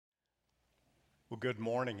Well, good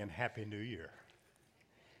morning and Happy New Year.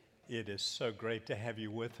 It is so great to have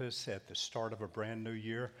you with us at the start of a brand new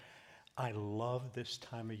year. I love this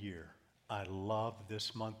time of year. I love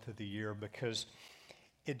this month of the year because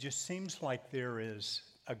it just seems like there is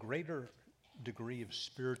a greater degree of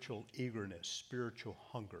spiritual eagerness, spiritual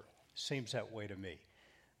hunger. Seems that way to me.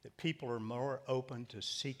 That people are more open to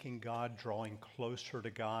seeking God, drawing closer to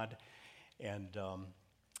God, and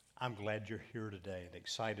I'm glad you're here today and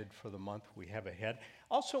excited for the month we have ahead.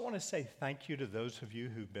 Also want to say thank you to those of you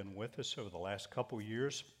who've been with us over the last couple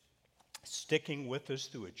years, sticking with us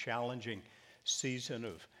through a challenging season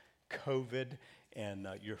of COVID and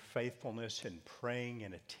your faithfulness in praying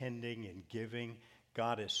and attending and giving.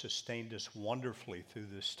 God has sustained us wonderfully through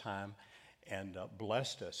this time and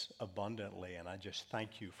blessed us abundantly, and I just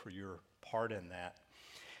thank you for your part in that.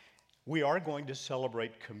 We are going to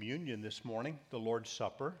celebrate communion this morning, the Lord's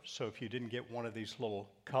Supper. So if you didn't get one of these little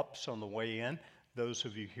cups on the way in, those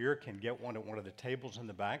of you here can get one at one of the tables in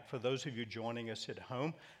the back. For those of you joining us at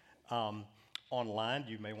home, online,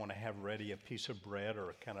 you may want to have ready a piece of bread or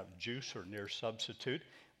a kind of juice or near substitute.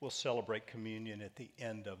 We'll celebrate communion at the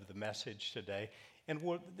end of the message today. And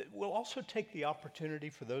we'll also take the opportunity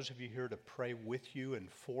for those of you here to pray with you and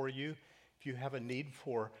for you. If you have a need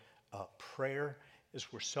for prayer,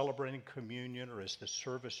 as we're celebrating communion or as the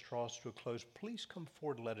service draws to a close, please come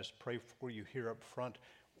forward and let us pray for you here up front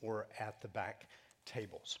or at the back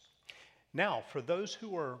tables. Now, for those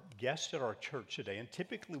who are guests at our church today, and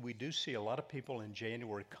typically we do see a lot of people in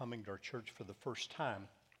January coming to our church for the first time,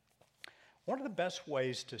 one of the best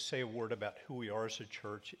ways to say a word about who we are as a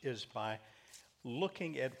church is by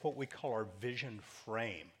looking at what we call our vision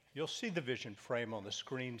frame. You'll see the vision frame on the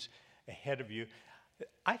screens ahead of you.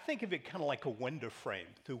 I think of it kind of like a window frame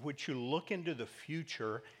through which you look into the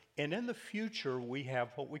future, and in the future we have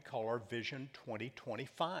what we call our Vision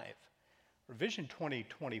 2025. Our Vision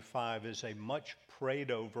 2025 is a much prayed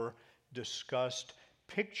over, discussed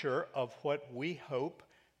picture of what we hope,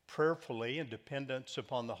 prayerfully in dependence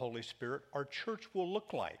upon the Holy Spirit, our church will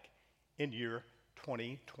look like in year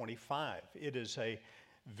 2025. It is a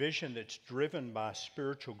vision that's driven by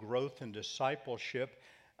spiritual growth and discipleship,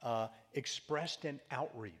 expressed in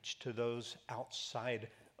outreach to those outside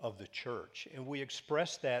of the church. And we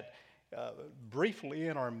express that briefly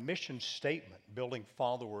in our mission statement, building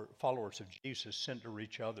followers of Jesus sent to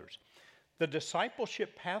reach others. The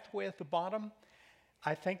discipleship pathway at the bottom,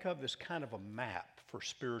 I think of as kind of a map for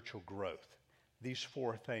spiritual growth. These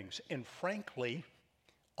four things. And frankly,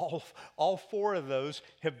 all four of those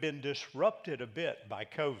have been disrupted a bit by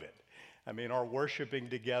COVID. I mean, our worshiping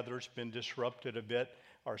together has been disrupted a bit.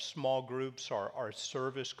 Our small groups, our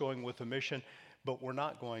service going with a mission, but we're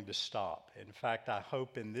not going to stop. In fact, I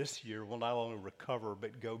hope in this year we'll not only recover,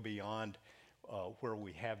 but go beyond where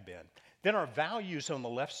we have been. Then our values on the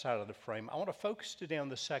left side of the frame, I want to focus today on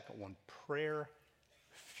the second one, prayer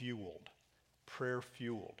fueled. Prayer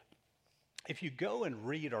fueled. If you go and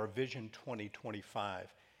read our Vision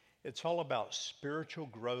 2025, it's all about spiritual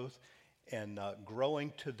growth and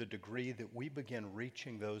growing to the degree that we begin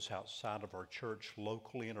reaching those outside of our church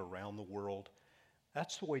locally and around the world.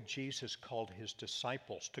 That's the way Jesus called his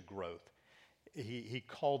disciples to growth. He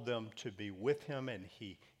called them to be with him, and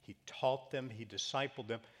he taught them, he discipled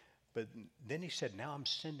them. But then he said, now I'm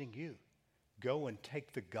sending you. Go and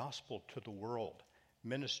take the gospel to the world.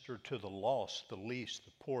 Minister to the lost, the least,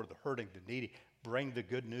 the poor, the hurting, the needy. Bring the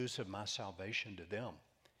good news of my salvation to them.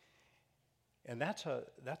 And that's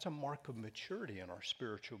a mark of maturity in our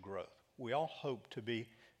spiritual growth. We all hope to be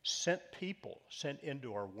sent people, sent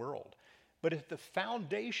into our world. But at the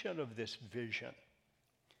foundation of this vision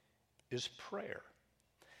is prayer.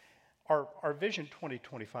 Our Vision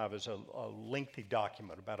 2025 is a lengthy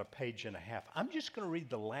document, about a page and a half. I'm just going to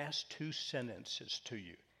read the last two sentences to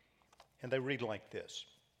you. And they read like this.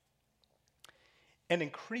 An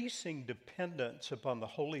increasing dependence upon the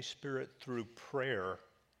Holy Spirit through prayer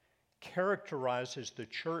characterizes the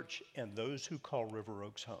church and those who call River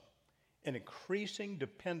Oaks home. An increasing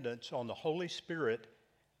dependence on the Holy Spirit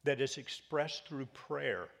that is expressed through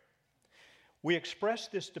prayer. We express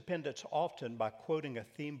this dependence often by quoting a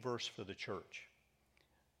theme verse for the church.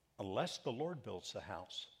 Unless the Lord builds the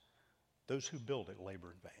house, those who build it labor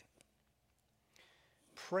in vain.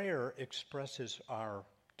 Prayer expresses our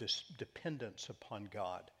dependence upon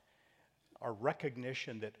God, our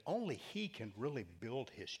recognition that only he can really build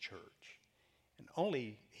his church, and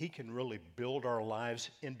only he can really build our lives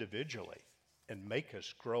individually and make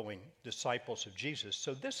us growing disciples of Jesus.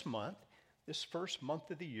 So this month, this first month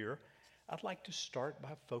of the year, I'd like to start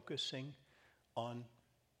by focusing on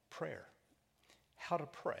prayer. How to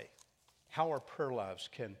pray, how our prayer lives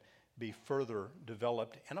can be further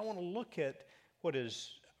developed. And I want to look at what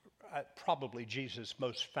is probably Jesus'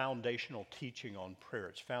 most foundational teaching on prayer.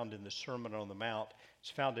 It's found in the Sermon on the Mount. It's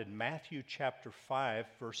found in Matthew chapter 5,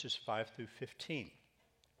 verses 5 through 15.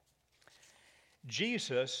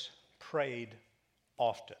 Jesus prayed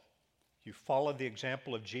often. You follow the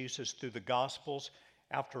example of Jesus through the Gospels.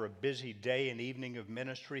 After a busy day and evening of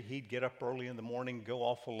ministry, he'd get up early in the morning, go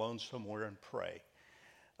off alone somewhere and pray.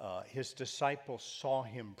 His disciples saw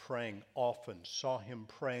him praying often, saw him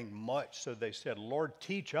praying much, so they said, "Lord,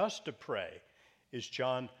 teach us to pray," as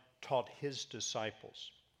John taught his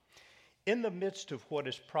disciples. In the midst of what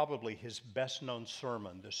is probably his best-known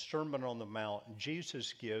sermon, the Sermon on the Mount,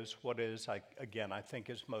 Jesus gives what is, I think,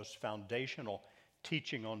 his most foundational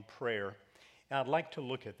teaching on prayer. And I'd like to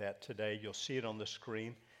look at that today. You'll see it on the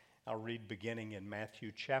screen. I'll read beginning in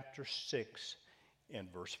Matthew chapter 6 and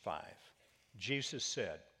verse 5. Jesus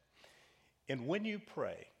said, "And when you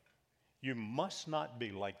pray, you must not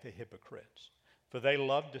be like the hypocrites, for they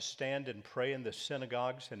love to stand and pray in the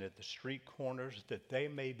synagogues and at the street corners, that they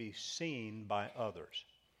may be seen by others.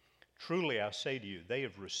 Truly, I say to you, they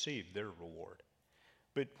have received their reward.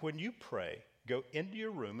 But when you pray, go into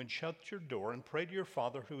your room and shut your door and pray to your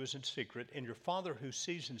Father who is in secret, and your Father who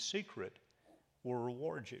sees in secret will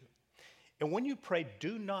reward you. And when you pray,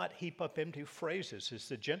 do not heap up empty phrases as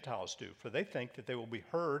the Gentiles do, for they think that they will be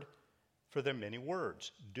heard for their many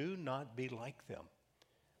words. Do not be like them,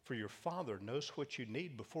 for your Father knows what you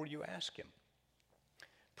need before you ask him.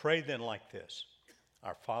 Pray then like this: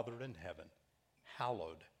 Our Father in heaven,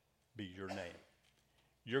 hallowed be your name.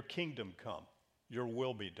 Your kingdom come, your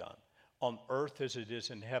will be done, on earth as it is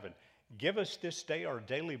in heaven. Give us this day our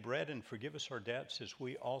daily bread, and forgive us our debts as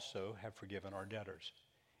we also have forgiven our debtors.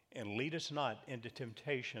 And lead us not into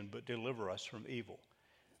temptation, but deliver us from evil.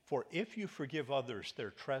 For if you forgive others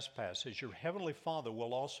their trespasses, your heavenly Father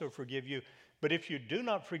will also forgive you. But if you do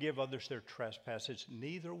not forgive others their trespasses,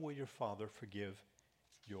 neither will your Father forgive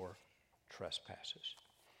your trespasses."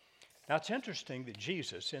 Now, it's interesting that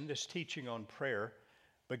Jesus, in this teaching on prayer,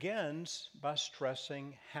 begins by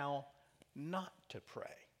stressing how not to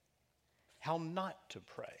pray. How not to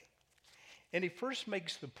pray. And he first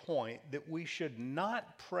makes the point that we should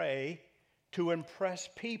not pray to impress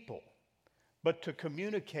people, but to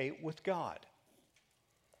communicate with God.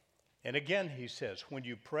 And again, he says, when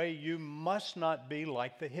you pray, you must not be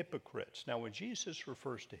like the hypocrites. Now, when Jesus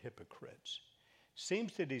refers to hypocrites, it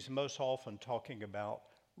seems that he's most often talking about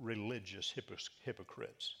religious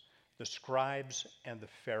hypocrites, the scribes and the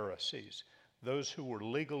Pharisees, those who were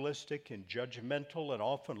legalistic and judgmental and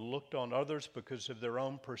often looked on others because of their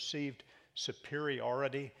own perceived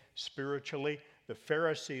superiority spiritually. The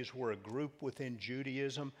Pharisees were a group within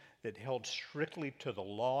Judaism that held strictly to the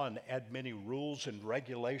law and had many rules and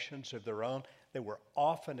regulations of their own. They were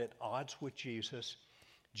often at odds with Jesus.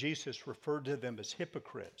 Jesus referred to them as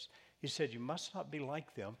hypocrites. He said, "You must not be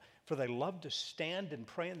like them, for they love to stand and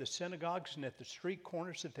pray in the synagogues and at the street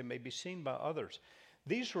corners, that they may be seen by others."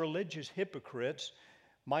 These religious hypocrites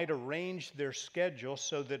might arrange their schedule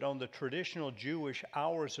so that on the traditional Jewish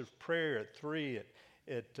hours of prayer at 3,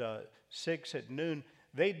 at 6, at noon,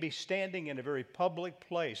 they'd be standing in a very public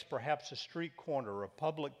place, perhaps a street corner or a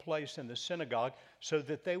public place in the synagogue, so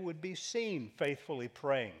that they would be seen faithfully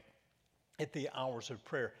praying at the hours of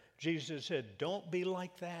prayer. Jesus said, don't be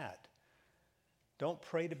like that. Don't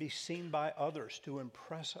pray to be seen by others, to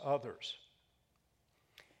impress others.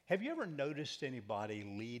 Have you ever noticed anybody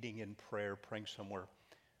leading in prayer, praying somewhere,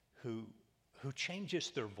 who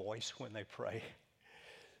changes their voice when they pray?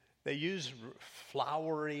 They use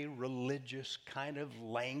flowery, religious kind of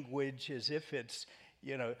language as if it's,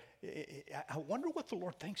 I wonder what the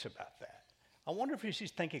Lord thinks about that. I wonder if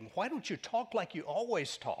he's thinking, why don't you talk like you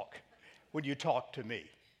always talk when you talk to me?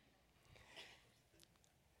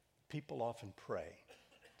 People often pray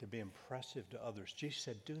to be impressive to others. Jesus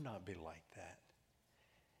said, do not be like that.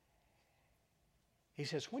 He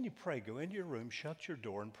says, when you pray, go into your room, shut your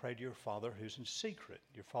door, and pray to your Father who's in secret.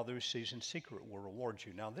 Your Father who sees in secret will reward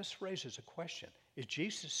you. Now, this raises a question. Is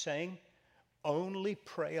Jesus saying only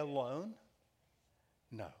pray alone?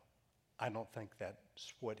 No, I don't think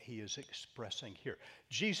that's what he is expressing here.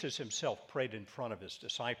 Jesus himself prayed in front of his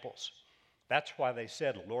disciples. That's why they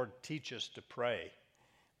said, Lord, teach us to pray,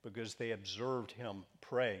 because they observed him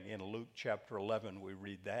praying. In Luke chapter 11, we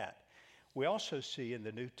read that. We also see in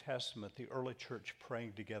the New Testament the early church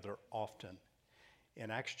praying together often. In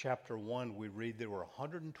Acts chapter 1, we read there were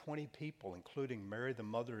 120 people, including Mary, the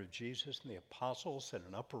mother of Jesus, and the apostles in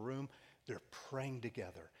an upper room. They're praying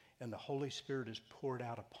together, and the Holy Spirit is poured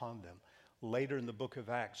out upon them. Later in the book of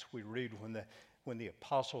Acts, we read when when the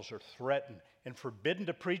apostles are threatened and forbidden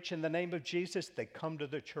to preach in the name of Jesus, they come to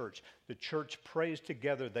the church. The church prays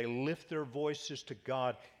together. They lift their voices to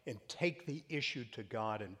God and take the issue to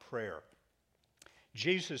God in prayer.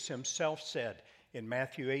 Jesus himself said in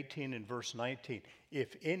Matthew 18 and verse 19,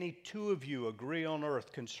 if any two of you agree on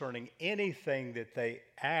earth concerning anything that they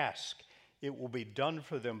ask, it will be done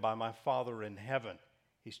for them by my Father in heaven.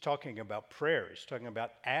 He's talking about prayer. He's talking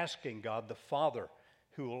about asking God the Father,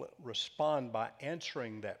 who will respond by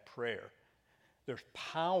answering that prayer. There's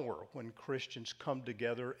power when Christians come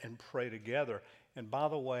together and pray together. And by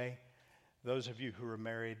the way, those of you who are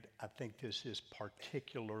married, I think this is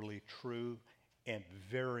particularly true and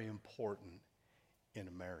very important in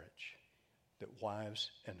a marriage, that wives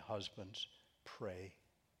and husbands pray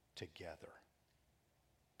together.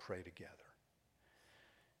 Pray together.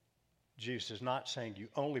 Jesus is not saying you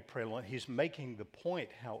only pray alone. He's making the point,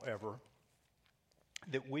 however,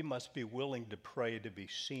 that we must be willing to pray to be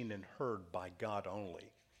seen and heard by God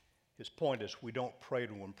only. His point is we don't pray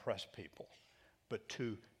to impress people, but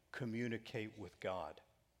to communicate with God.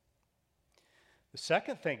 The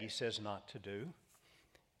second thing he says not to do,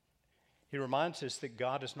 he reminds us that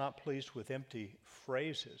God is not pleased with empty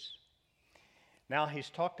phrases. Now he's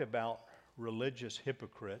talked about religious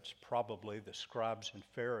hypocrites, probably the scribes and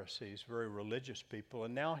Pharisees, very religious people,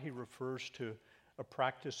 and now he refers to a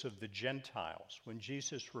practice of the Gentiles. When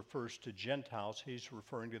Jesus refers to Gentiles, he's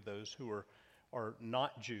referring to those who are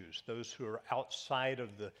not Jews, those who are outside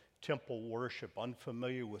of the temple worship,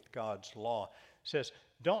 unfamiliar with God's law. He says,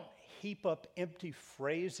 don't heap up empty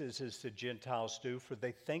phrases as the Gentiles do, for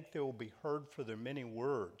they think they will be heard for their many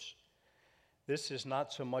words. This is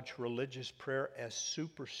not so much religious prayer as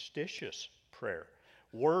superstitious prayer.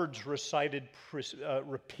 Words recited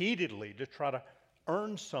repeatedly to try to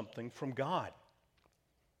earn something from God.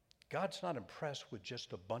 God's not impressed with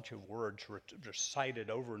just a bunch of words recited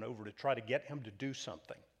over and over to try to get him to do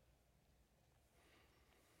something.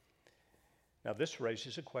 Now, this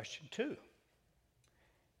raises a question, too.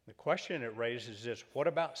 The question it raises is, what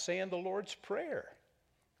about saying the Lord's Prayer?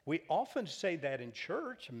 We often say that in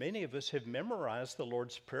church. Many of us have memorized the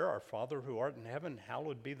Lord's Prayer, Our Father who art in heaven,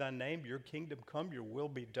 hallowed be thy name, your kingdom come, your will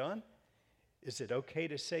be done. Is it okay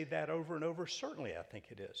to say that over and over? Certainly, I think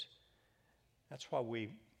it is. That's why we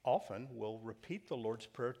often will repeat the Lord's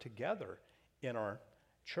Prayer together in our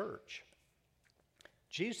church.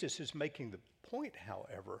 Jesus is making the point,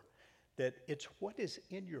 however, that it's what is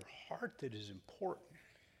in your heart that is important,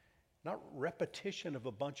 not repetition of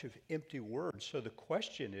a bunch of empty words. So the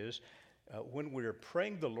question is, when we're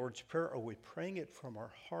praying the Lord's Prayer, are we praying it from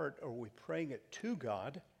our heart? Are we praying it to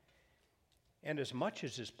God? And as much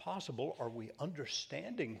as is possible, are we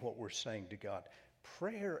understanding what we're saying to God?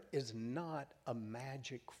 Prayer is not a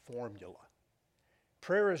magic formula.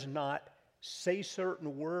 Prayer is not say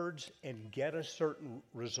certain words and get a certain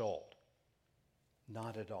result.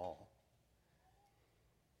 Not at all.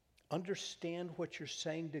 Understand what you're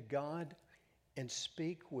saying to God and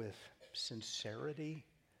speak with sincerity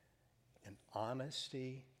and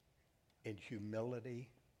honesty and humility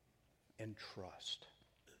and trust.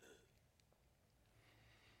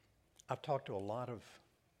 I've talked to a lot of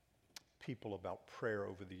people about prayer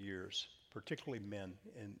over the years, particularly men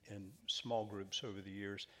in small groups over the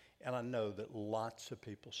years, and I know that lots of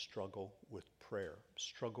people struggle with prayer,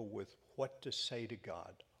 struggle with what to say to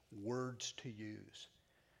God, words to use.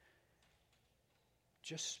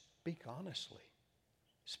 Just speak honestly,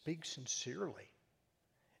 speak sincerely,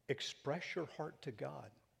 express your heart to God.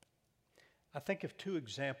 I think of two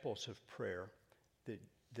examples of prayer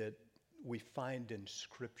that we find in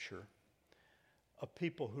Scripture of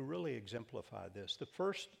people who really exemplify this. The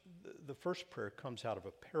first prayer comes out of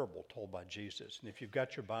a parable told by Jesus. And if you've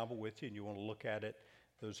got your Bible with you and you want to look at it,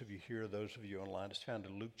 those of you here, those of you online, it's found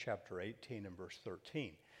in Luke chapter 18 and verse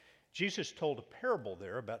 13. Jesus told a parable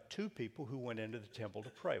there about two people who went into the temple to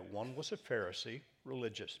pray. One was a Pharisee,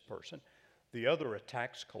 religious person. The other a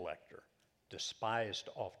tax collector, despised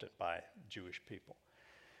often by Jewish people.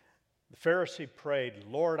 The Pharisee prayed,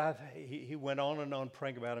 Lord, he went on and on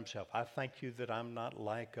praying about himself. I thank you that I'm not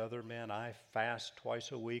like other men. I fast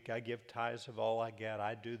twice a week. I give tithes of all I get.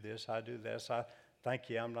 I do this, I do this. I thank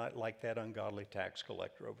you I'm not like that ungodly tax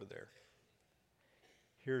collector over there.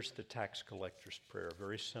 Here's the tax collector's prayer,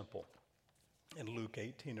 very simple. In Luke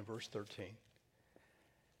 18 and verse 13,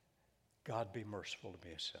 God be merciful to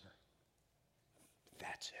me, a sinner.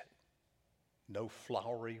 That's it. No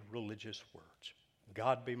flowery religious words.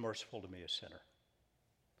 God be merciful to me, a sinner.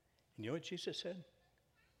 And you know what Jesus said?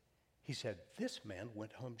 He said, this man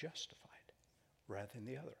went home justified rather than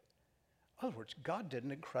the other. In other words, God did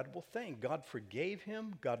an incredible thing. God forgave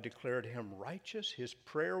him. God declared him righteous. His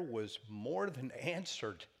prayer was more than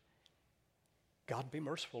answered. God be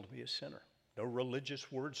merciful to me, a sinner. No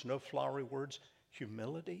religious words, no flowery words.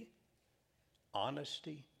 Humility,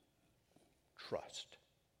 honesty, trust.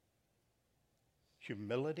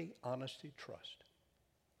 Humility, honesty, trust.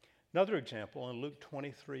 Another example in Luke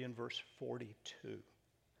 23 and verse 42.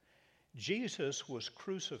 Jesus was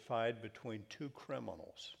crucified between two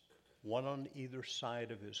criminals, one on either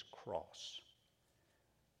side of his cross.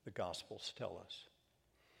 The Gospels tell us.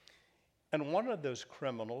 And one of those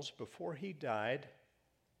criminals, before he died,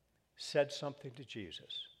 said something to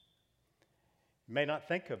Jesus. You may not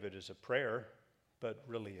think of it as a prayer, but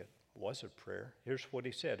really it was a prayer. Here's what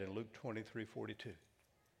he said in Luke 23:42.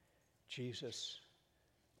 Jesus,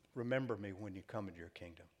 remember me when you come into your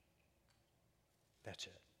kingdom. That's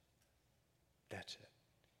it. That's it.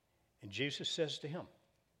 And Jesus says to him,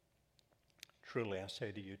 truly I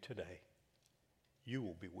say to you today, you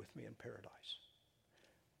will be with me in paradise.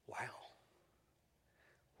 Wow.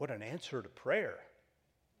 What an answer to prayer.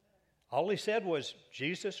 All he said was,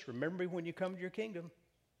 Jesus, remember me when you come to your kingdom.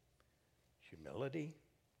 Humility,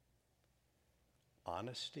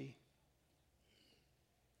 honesty,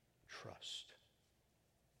 trust.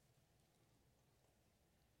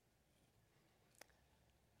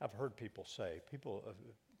 I've heard people say,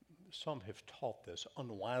 some have taught this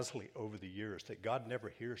unwisely over the years, that God never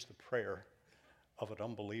hears the prayer of an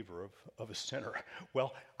unbeliever, of a sinner.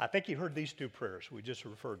 Well, I think he heard these two prayers we just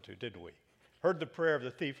referred to, didn't we? Heard the prayer of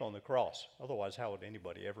the thief on the cross. Otherwise, how would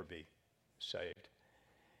anybody ever be saved?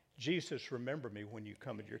 Jesus, remember me when you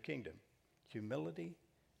come into your kingdom. Humility,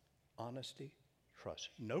 honesty, trust.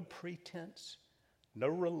 No pretense, no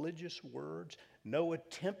religious words, no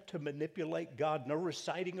attempt to manipulate God, no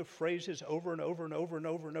reciting of phrases over and over and over and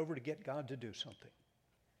over and over to get God to do something.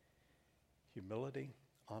 Humility,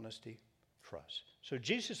 honesty, trust. So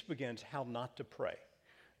Jesus begins how not to pray.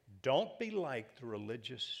 Don't be like the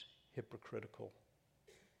religious, hypocritical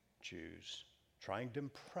Jews, trying to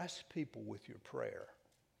impress people with your prayer.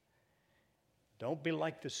 Don't be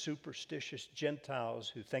like the superstitious Gentiles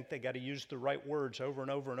who think they got to use the right words over and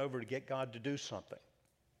over and over to get God to do something.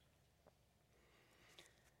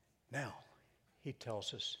 Now, he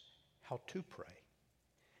tells us how to pray.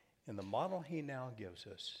 And the model he now gives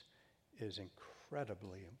us is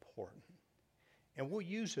incredibly important. And we'll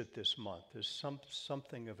use it this month as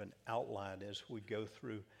something of an outline as we go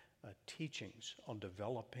through teachings on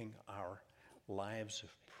developing our lives of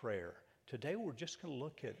prayer. Today we're just going to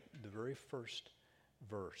look at the very first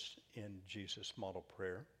verse in Jesus' model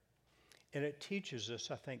prayer. And it teaches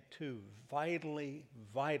us, I think, two vitally,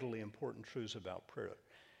 vitally important truths about prayer.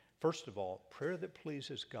 First of all, prayer that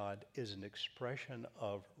pleases God is an expression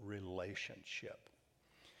of relationship.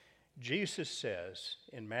 Jesus says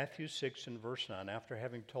in Matthew 6 and verse 9, after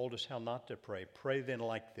having told us how not to pray, pray then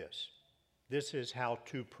like this. This is how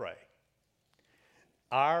to pray.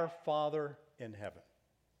 Our Father in heaven.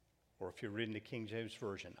 Or if you're reading the King James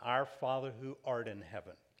Version, our Father who art in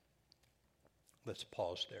heaven. Let's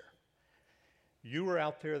pause there. You were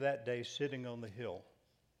out there that day sitting on the hill,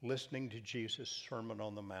 listening to Jesus' Sermon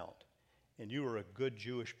on the Mount. And you were a good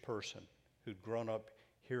Jewish person who'd grown up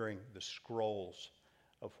hearing the scrolls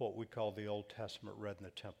of what we call the Old Testament read in the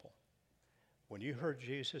temple. When you heard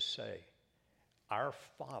Jesus say, our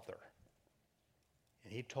Father,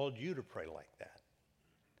 and he told you to pray like that,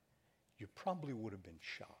 you probably would have been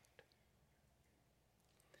shocked.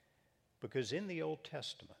 Because in the Old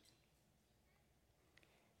Testament,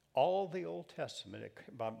 all the Old Testament,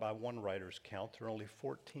 by one writer's count, there are only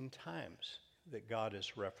 14 times that God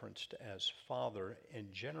is referenced as Father,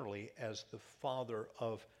 and generally as the Father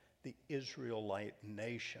of the Israelite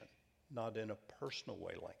nation, not in a personal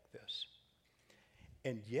way like this.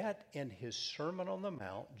 And yet, in his Sermon on the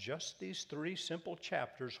Mount, just these three simple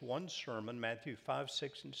chapters, one sermon, Matthew 5,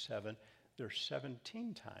 6, and 7, there's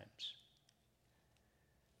 17 times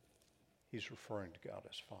he's referring to God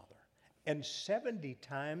as Father. And 70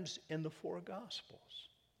 times in the four Gospels.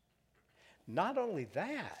 Not only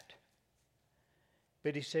that,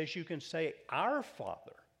 but he says you can say, our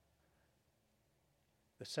Father,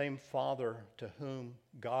 the same Father to whom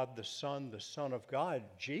God the Son of God,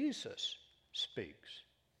 Jesus, speaks.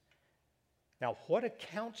 Now, what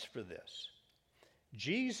accounts for this?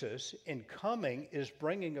 Jesus, in coming, is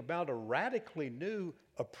bringing about a radically new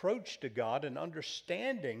approach to God and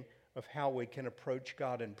understanding of how we can approach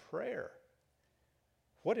God in prayer.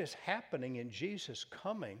 What is happening in Jesus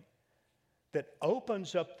coming that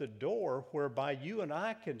opens up the door whereby you and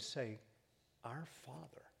I can say, our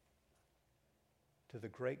Father, to the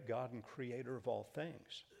great God and creator of all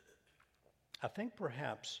things. I think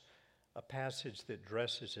perhaps a passage that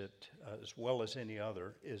addresses it as well as any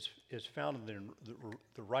other is found in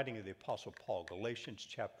the writing of the Apostle Paul, Galatians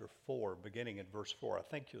chapter 4, beginning in verse 4. I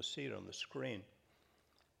think you'll see it on the screen.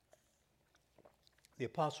 The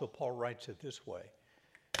Apostle Paul writes it this way.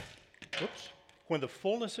 When the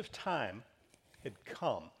fullness of time had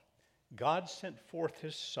come, God sent forth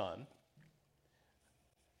his Son,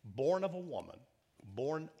 born of a woman,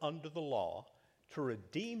 born under the law, to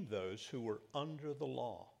redeem those who were under the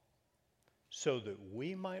law, so that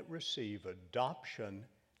we might receive adoption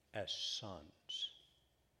as sons.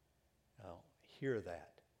 Now, hear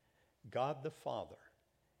that. God the Father,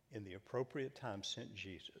 in the appropriate time, sent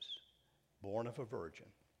Jesus, born of a virgin,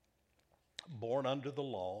 born under the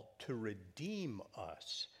law, to redeem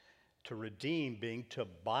us. To redeem being to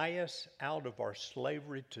buy us out of our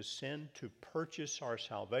slavery to sin, to purchase our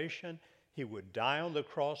salvation. He would die on the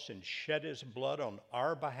cross and shed his blood on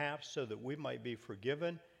our behalf so that we might be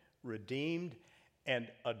forgiven, redeemed, and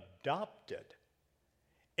adopted.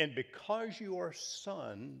 And because you are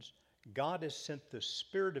sons, God has sent the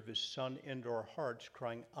Spirit of his Son into our hearts,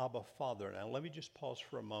 crying, Abba, Father. Now, let me just pause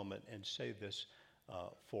for a moment and say this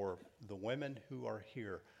for the women who are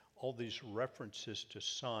here. All these references to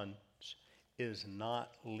sons is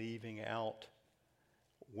not leaving out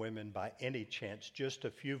women by any chance. Just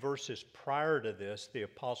a few verses prior to this, the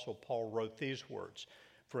Apostle Paul wrote these words,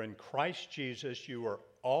 "For in Christ Jesus you are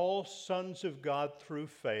all sons of God through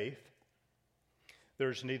faith.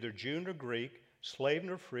 There's neither Jew nor Greek, slave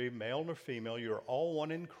nor free, male nor female. You are all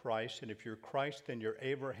one in Christ. And if you're Christ, then you're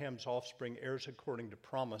Abraham's offspring, heirs according to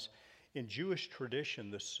promise." In Jewish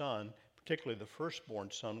tradition, the son, particularly the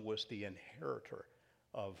firstborn son, was the inheritor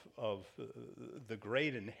of the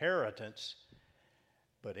great inheritance.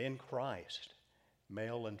 But in Christ,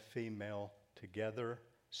 male and female together,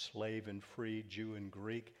 slave and free, Jew and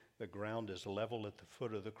Greek, the ground is level at the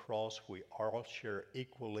foot of the cross. We all share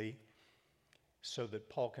equally, so that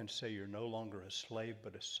Paul can say you're no longer a slave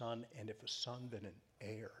but a son, and if a son, then an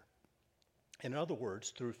heir. In other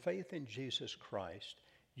words, through faith in Jesus Christ,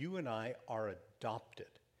 you and I are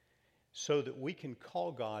adopted so that we can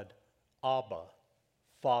call God Abba,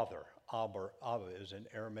 Father. Abba is an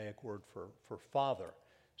Aramaic word for father.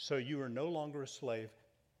 So you are no longer a slave,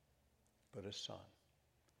 but a son.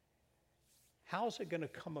 How's it going to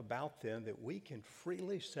come about then that we can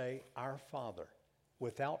freely say, Our Father,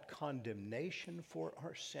 without condemnation for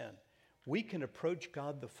our sin? We can approach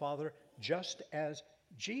God the Father just as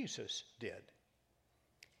Jesus did.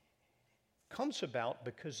 Comes about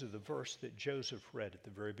because of the verse that Joseph read at the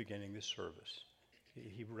very beginning of the service.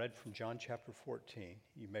 He read from John chapter 14.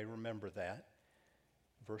 You may remember that.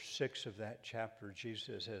 Verse 6 of that chapter,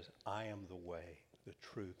 Jesus says, I am the way, the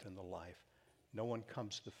truth, and the life. No one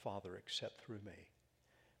comes to the Father except through me.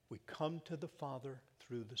 We come to the Father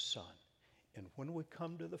through the Son. And when we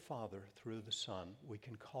come to the Father through the Son, we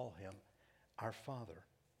can call him our Father.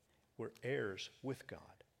 We're heirs with God.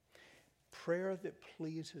 Prayer that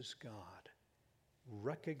pleases God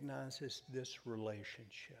recognizes this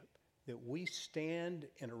relationship, that we stand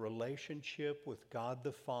in a relationship with God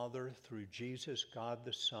the Father through Jesus, God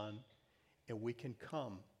the Son, and we can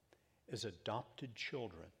come as adopted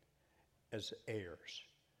children, as heirs,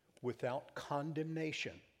 without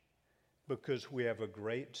condemnation, because we have a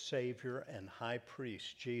great Savior and High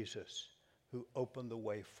Priest, Jesus, who opened the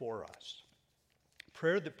way for us.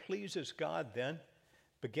 Prayer that pleases God, then,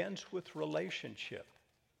 begins with relationship.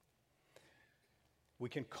 We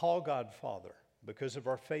can call God Father because of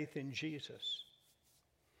our faith in Jesus.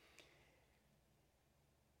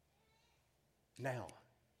 Now,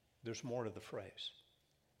 there's more to the phrase.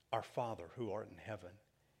 Our Father who art in heaven.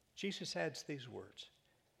 Jesus adds these words,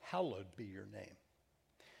 hallowed be your name.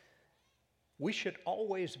 We should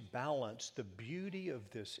always balance the beauty of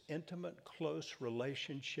this intimate, close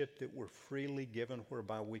relationship that we're freely given,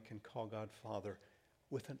 whereby we can call God Father,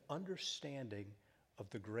 with an understanding of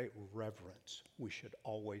the great reverence we should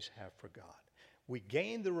always have for God. We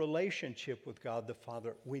gain the relationship with God the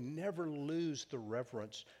Father. We never lose the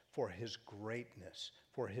reverence for his greatness,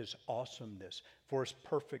 for his awesomeness, for his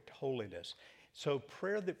perfect holiness. So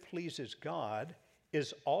prayer that pleases God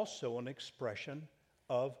is also an expression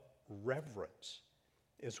of reverence,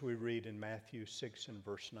 as we read in Matthew 6 and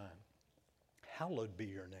verse 9. Hallowed be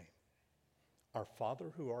your name. Our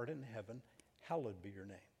Father who art in heaven, hallowed be your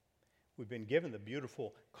name. We've been given the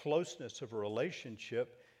beautiful closeness of a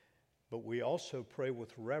relationship, but we also pray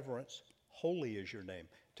with reverence, holy is your name.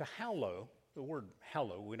 To hallow, the word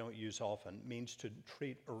hallow we don't use often, means to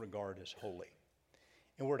treat or regard as holy.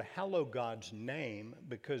 And we're to hallow God's name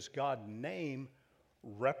because God's name,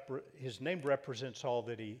 his name represents all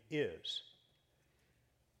that he is.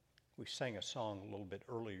 We sang a song a little bit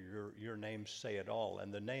earlier, your names say it all.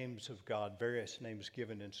 And the names of God, various names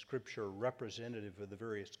given in Scripture, are representative of the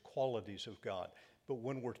various qualities of God. But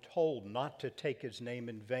when we're told not to take his name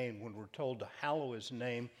in vain, when we're told to hallow his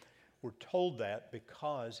name, we're told that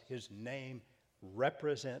because his name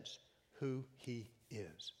represents who he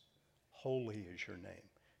is. Holy is your name.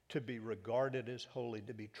 To be regarded as holy,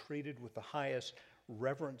 to be treated with the highest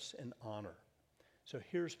reverence and honor. So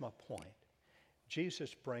here's my point.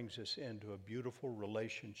 Jesus brings us into a beautiful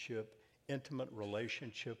relationship, intimate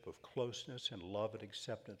relationship of closeness and love and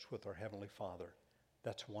acceptance with our Heavenly Father.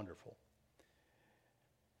 That's wonderful.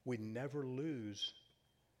 We never lose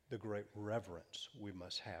the great reverence we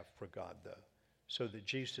must have for God, though. So that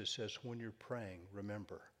Jesus says, when you're praying,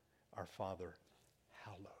 remember, our Father,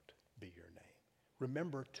 hallowed be your name.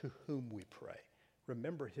 Remember to whom we pray.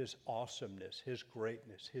 Remember his awesomeness, his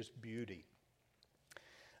greatness, his beauty.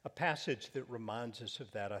 A passage that reminds us of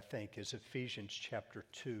that, I think, is Ephesians chapter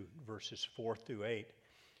 2, verses 4 through 8,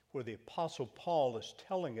 where the Apostle Paul is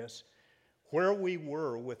telling us where we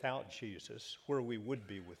were without Jesus, where we would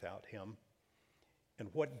be without him, and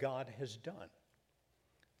what God has done.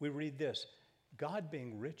 We read this, God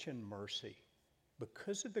being rich in mercy,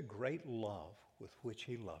 because of the great love with which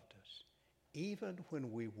he loved us, even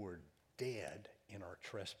when we were dead in our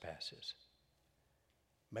trespasses,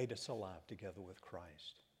 made us alive together with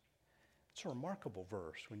Christ. It's a remarkable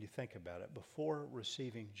verse when you think about it. Before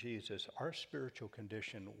receiving Jesus, our spiritual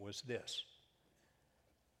condition was this: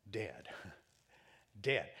 dead.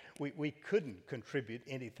 Dead. We couldn't contribute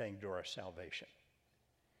anything to our salvation.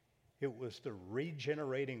 It was the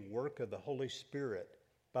regenerating work of the Holy Spirit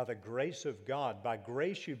by the grace of God. By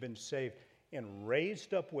grace you've been saved and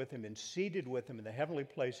raised up with him and seated with him in the heavenly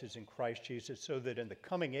places in Christ Jesus, so that in the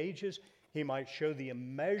coming ages he might show the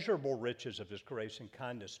immeasurable riches of his grace and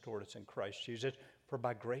kindness toward us in Christ Jesus. For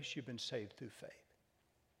by grace you've been saved through faith.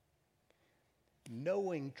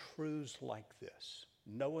 Knowing truths like this,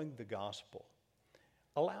 knowing the gospel,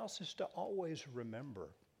 allows us to always remember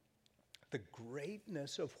the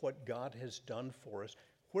greatness of what God has done for us,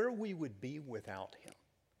 where we would be without him.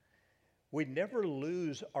 We never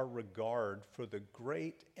lose our regard for the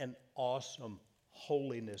great and awesome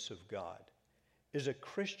holiness of God. As a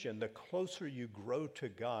Christian, the closer you grow to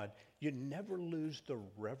God, you never lose the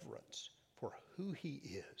reverence for who he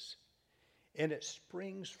is. And it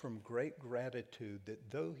springs from great gratitude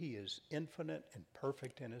that though he is infinite and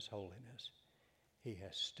perfect in his holiness, he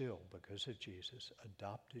has still, because of Jesus,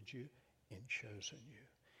 adopted you and chosen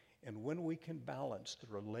you. And when we can balance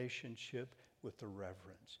the relationship with the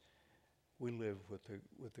reverence, we live with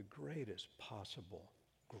the greatest possible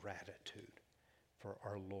gratitude for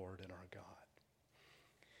our Lord and our God.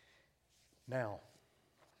 Now,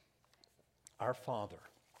 our Father,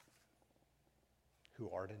 who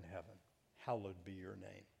art in heaven, hallowed be your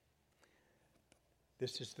name.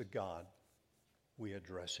 This is the God we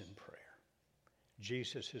address in prayer.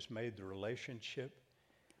 Jesus has made the relationship.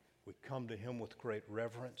 We come to him with great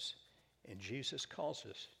reverence, and Jesus calls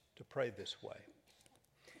us to pray this way.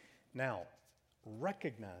 Now,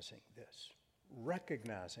 recognizing this,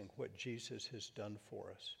 recognizing what Jesus has done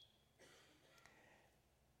for us,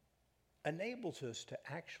 enables us to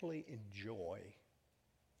actually enjoy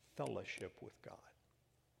fellowship with God.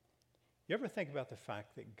 You ever think about the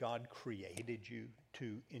fact that God created you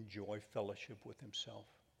to enjoy fellowship with himself?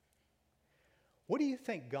 What do you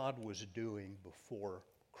think God was doing before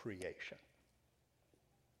creation?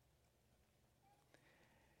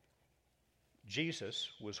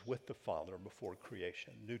 Jesus was with the Father before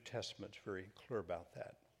creation. New Testament's very clear about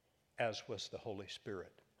that, as was the Holy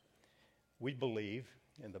Spirit. We believe,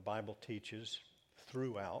 and the Bible teaches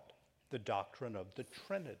throughout, the doctrine of the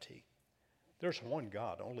Trinity. There's one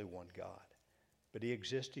God, only one God, but he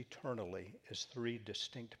exists eternally as three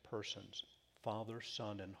distinct persons: Father,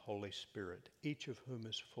 Son, and Holy Spirit, each of whom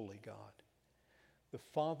is fully God. The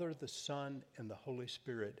Father, the Son, and the Holy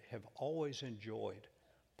Spirit have always enjoyed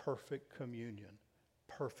perfect communion,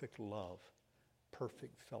 perfect love,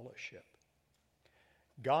 perfect fellowship.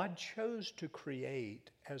 God chose to create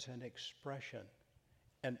as an expression,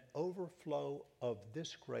 an overflow of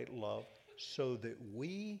this great love, so that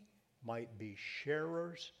we might be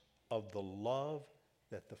sharers of the love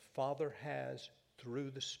that the Father has through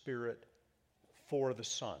the Spirit for the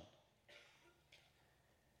Son.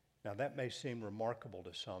 Now that may seem remarkable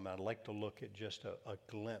to some. I'd like to look at just a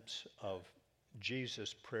glimpse of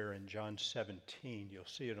Jesus' prayer in John 17. You'll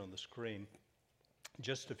see it on the screen.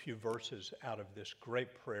 Just a few verses out of this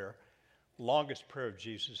great prayer. Longest prayer of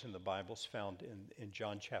Jesus in the Bible is found in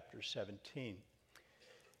John chapter 17.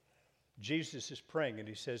 Jesus is praying and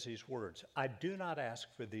he says these words, I do not ask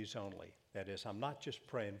for these only. That is, I'm not just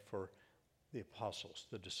praying for the apostles,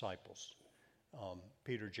 the disciples,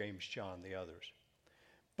 Peter, James, John, the others,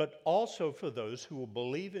 but also for those who will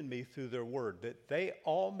believe in me through their word, that they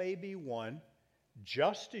all may be one,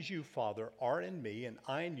 just as you, Father, are in me and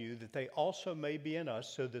I in you, that they also may be in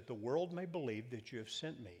us, so that the world may believe that you have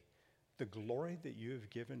sent me. The glory that you have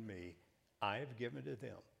given me, I have given to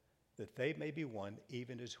them, that they may be one,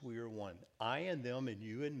 even as we are one. I and them and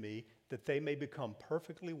you and me, that they may become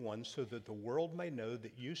perfectly one, so that the world may know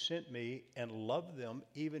that you sent me and loved them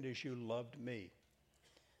even as you loved me.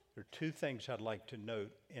 There are two things I'd like to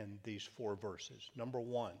note in these 4 verses. Number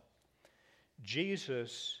one,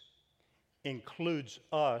 Jesus includes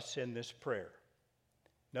us in this prayer.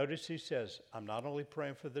 Notice he says, I'm not only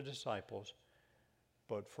praying for the disciples,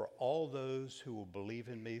 but for all those who will believe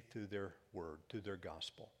in me through their word, through their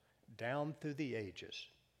gospel. Down through the ages,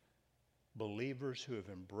 believers who have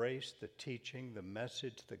embraced the teaching, the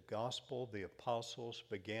message, the gospel, the apostles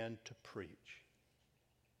began to preach.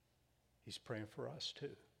 He's praying for us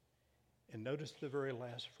too. And notice the very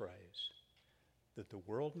last phrase, that the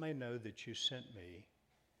world may know that you sent me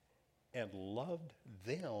and loved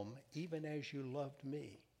them even as you loved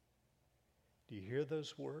me. Do you hear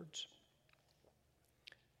those words?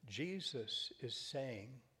 Jesus is saying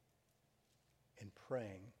and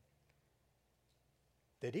praying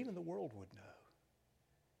that even the world would know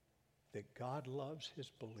that God loves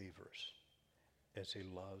his believers as he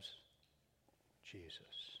loves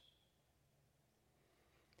Jesus.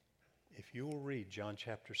 If you will read John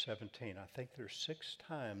chapter 17, I think there's 6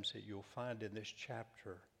 times that you'll find in this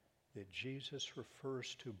chapter that Jesus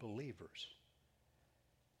refers to believers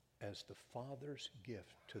as the Father's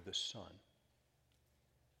gift to the Son.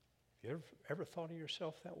 Have you ever thought of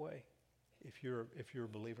yourself that way? If you're a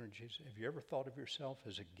believer in Jesus, have you ever thought of yourself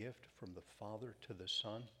as a gift from the Father to the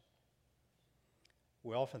Son?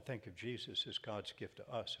 We often think of Jesus as God's gift to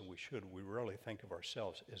us, and we should. We rarely think of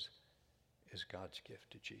ourselves as God's gift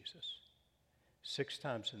to Jesus. 6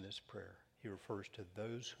 times in this prayer, he refers to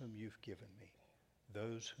those whom you've given me,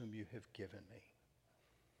 those whom you have given me.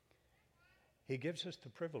 He gives us the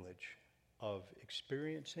privilege of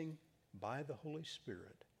experiencing by the Holy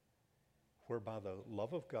Spirit, whereby the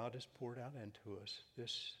love of God is poured out into us,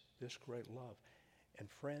 this great love. And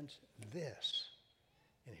friends, and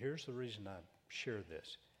here's the reason I share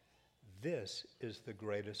this is the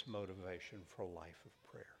greatest motivation for a life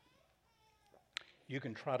of prayer. You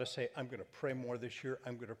can try to say, I'm going to pray more this year,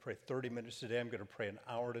 I'm going to pray 30 minutes a day, I'm going to pray an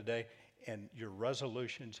hour today, and your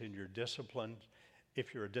resolutions and your discipline,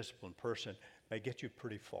 if you're a disciplined person, may get you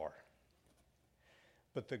pretty far.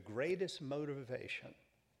 But the greatest motivation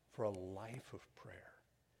for a life of prayer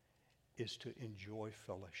is to enjoy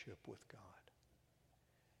fellowship with God,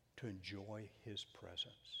 to enjoy his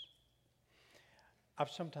presence.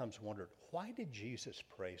 I've sometimes wondered, why did Jesus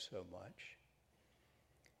pray so much?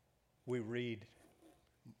 We read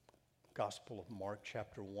Gospel of Mark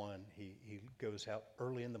chapter 1. He goes out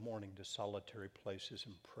early in the morning to solitary places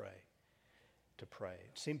and to pray.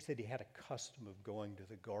 It seems that he had a custom of going to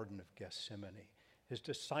the Garden of Gethsemane. His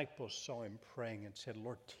disciples saw him praying and said,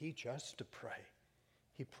 Lord, teach us to pray.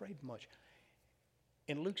 He prayed much.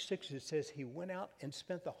 In Luke 6, it says he went out and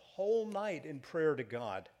spent the whole night in prayer to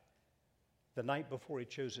God, the night before he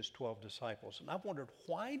chose his 12 disciples. And I've wondered,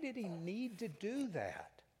 why did he need to do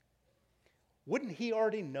that? Wouldn't he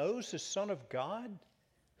already know, as the Son of God,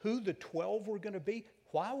 who the 12 were going to be?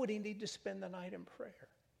 Why would he need to spend the night in prayer?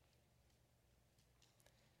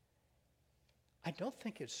 I don't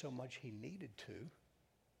think it's so much he needed to.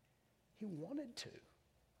 He wanted to.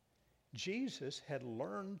 Jesus had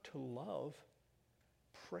learned to love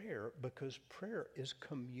prayer because prayer is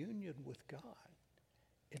communion with God.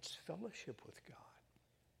 It's fellowship with God.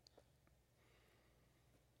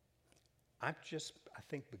 I'm just, I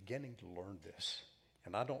think, beginning to learn this.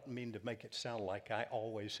 And I don't mean to make it sound like I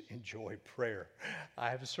always enjoy prayer. I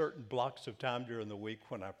have certain blocks of time during the week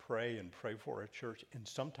when I pray and pray for a church, and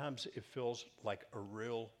sometimes it feels like a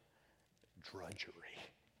real drudgery,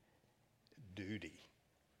 duty.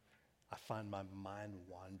 I find my mind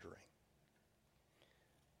wandering.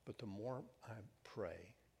 But the more I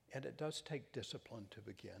pray, and it does take discipline to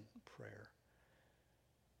begin prayer,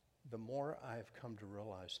 the more I've come to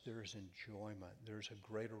realize there's enjoyment, there's a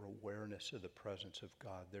greater awareness of the presence of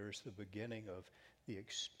God. There's the beginning of the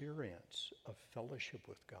experience of fellowship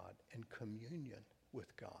with God and communion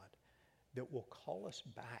with God that will call us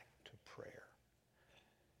back to prayer.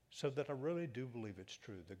 So that I really do believe it's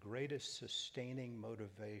true. The greatest sustaining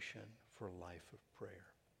motivation for a life of prayer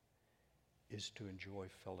is to enjoy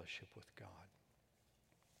fellowship with God.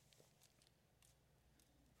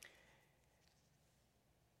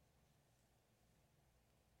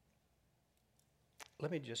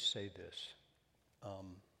 let me just say this.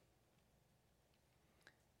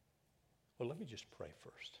 Well, let me just pray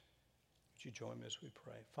first. Would you join me as we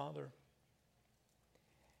pray? Father,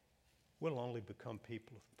 we'll only become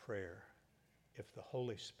people of prayer if the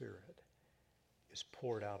Holy Spirit is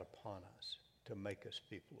poured out upon us to make us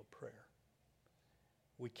people of prayer.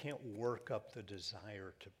 We can't work up the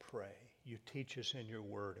desire to pray. You teach us in your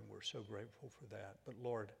word, and we're so grateful for that. But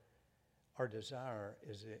Lord, our desire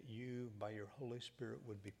is that you, by your Holy Spirit,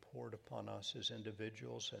 would be poured upon us as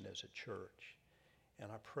individuals and as a church.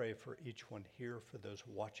 And I pray for each one here, for those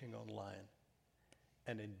watching online,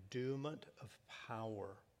 an endowment of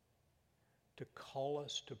power to call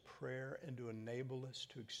us to prayer and to enable us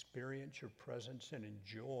to experience your presence and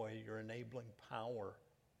enjoy your enabling power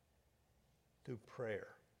through prayer.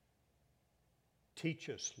 Teach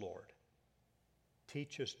us, Lord.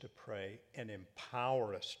 Teach us to pray and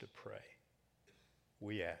empower us to pray.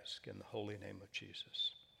 We ask in the holy name of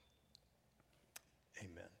Jesus.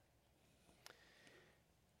 Amen.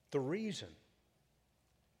 The reason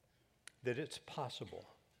that it's possible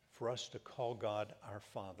for us to call God our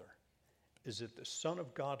Father is that the Son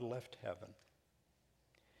of God left heaven.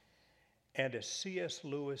 And as C.S.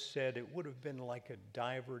 Lewis said, it would have been like a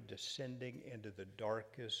diver descending into the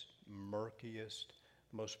darkest, murkiest,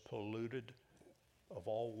 most polluted of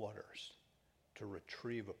all waters to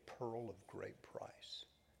retrieve a pearl of great price.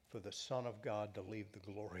 For the Son of God to leave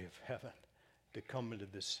the glory of heaven to come into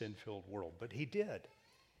this sin-filled world. But he did.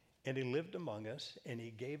 And he lived among us, and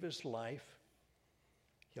he gave his life.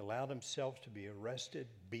 He allowed himself to be arrested,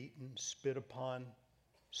 beaten, spit upon,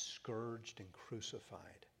 scourged, and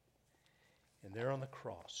crucified. And there on the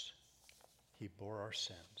cross, he bore our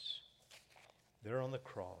sins. There on the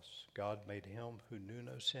cross, God made him who knew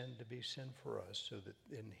no sin to be sin for us, so that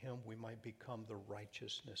in him we might become the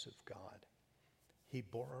righteousness of God. He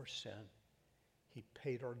bore our sin. He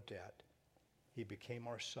paid our debt. He became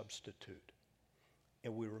our substitute.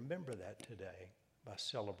 And we remember that today by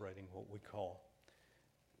celebrating what we call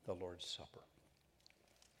the Lord's Supper.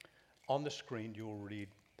 On the screen, you will read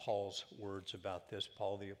Paul's words about this,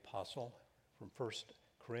 Paul the Apostle, from 1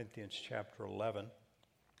 Corinthians chapter 11.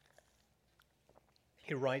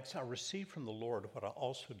 He writes, I received from the Lord what I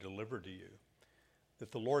also delivered to you,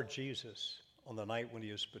 that the Lord Jesus, on the night when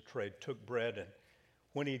he was betrayed, took bread, and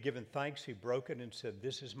when he had given thanks, he broke it and said,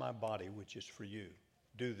 this is my body, which is for you.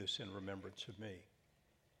 Do this in remembrance of me.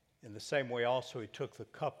 In the same way also he took the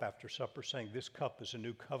cup after supper, saying, this cup is a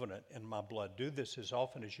new covenant in my blood. Do this as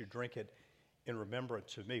often as you drink it in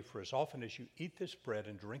remembrance of me. For as often as you eat this bread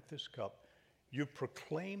and drink this cup, you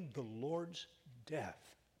proclaim the Lord's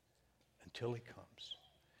death until he comes.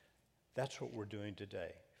 That's what we're doing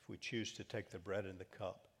today, if we choose to take the bread and the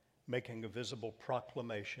cup, making a visible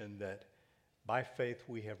proclamation that by faith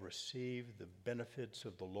we have received the benefits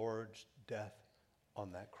of the Lord's death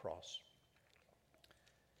on that cross.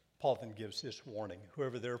 Paul then gives this warning: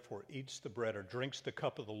 whoever therefore eats the bread or drinks the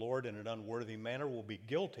cup of the Lord in an unworthy manner will be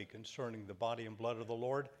guilty concerning the body and blood of the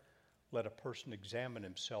Lord. Let a person examine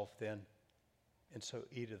himself then, and so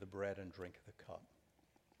eat of the bread and drink of the cup.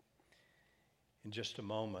 In just a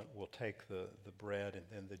moment, we'll take the bread and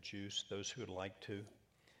then the juice, those who would like to.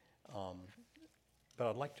 But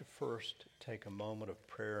I'd like to first take a moment of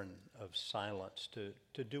prayer and of silence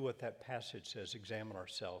to do what that passage says, examine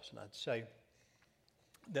ourselves. And I'd say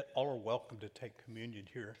that all are welcome to take communion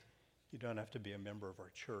here. You don't have to be a member of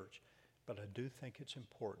our church. But I do think it's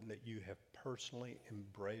important that you have personally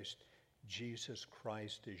embraced Jesus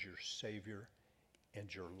Christ as your Savior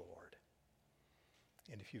and your Lord.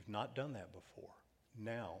 And if you've not done that before,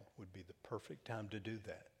 now would be the perfect time to do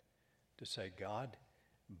that. To say, God,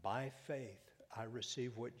 by faith, I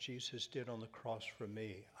receive what Jesus did on the cross for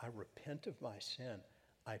me. I repent of my sin.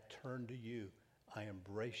 I turn to you. I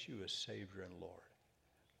embrace you as Savior and Lord.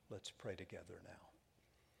 Let's pray together now.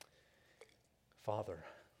 Father,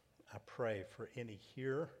 I pray for any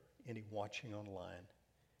here, any watching online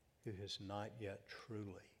who has not yet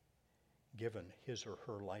truly given his or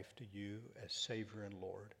her life to you as Savior and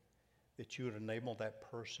Lord, that you would enable that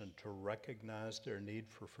person to recognize their need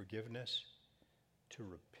for forgiveness, to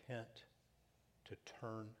repent, to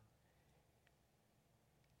turn,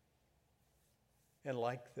 and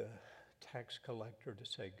like the tax collector to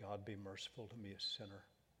say, God, be merciful to me, a sinner.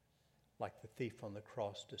 Like the thief on the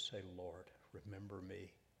cross to say, Lord, remember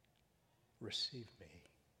me, receive me.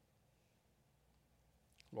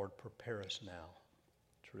 Lord, prepare us now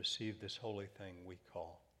to receive this holy thing we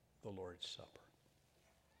call the Lord's Supper.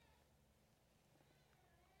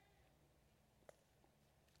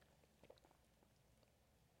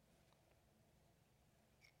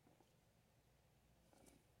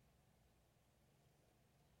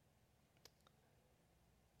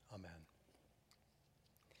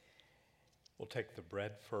 take the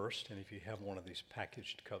bread first, and if you have one of these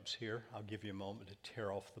packaged cups here, I'll give you a moment to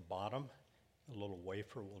tear off the bottom. A little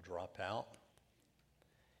wafer will drop out.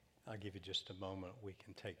 I'll give you just a moment. We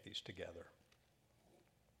can take these together.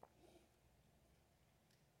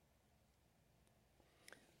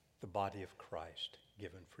 The body of Christ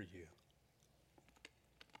given for you.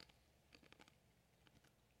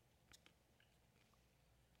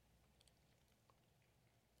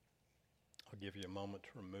 I'll give you a moment to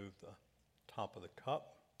remove the top of the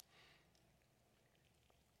cup.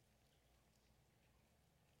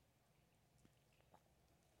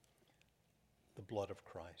 The blood of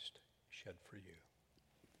Christ shed for you.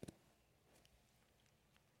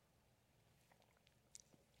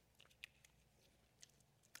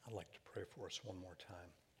 I'd like to pray for us one more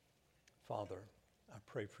time. Father, I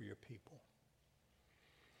pray for your people.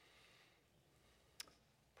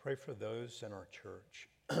 Pray for those in our church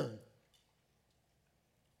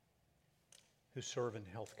who serve in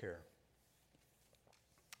healthcare.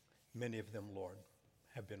 Many of them, Lord,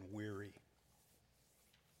 have been weary.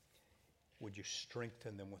 Would you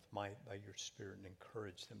strengthen them with might by your Spirit and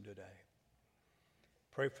encourage them today?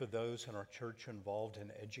 Pray for those in our church involved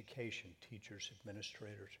in education, teachers,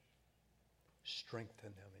 administrators. Strengthen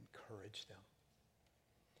them, encourage them.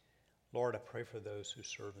 Lord, I pray for those who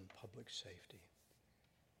serve in public safety.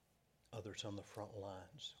 Others on the front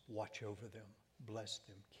lines. Watch over them, bless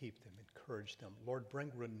them, keep them, encourage them. Lord,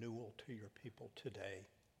 bring renewal to your people today.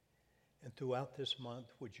 And throughout this month,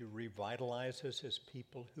 would you revitalize us as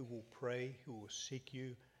people who will pray, who will seek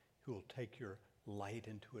you, who will take your light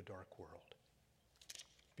into a dark world.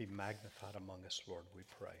 Be magnified among us, Lord, we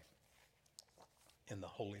pray. In the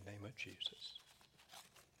holy name of Jesus.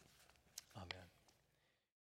 Amen.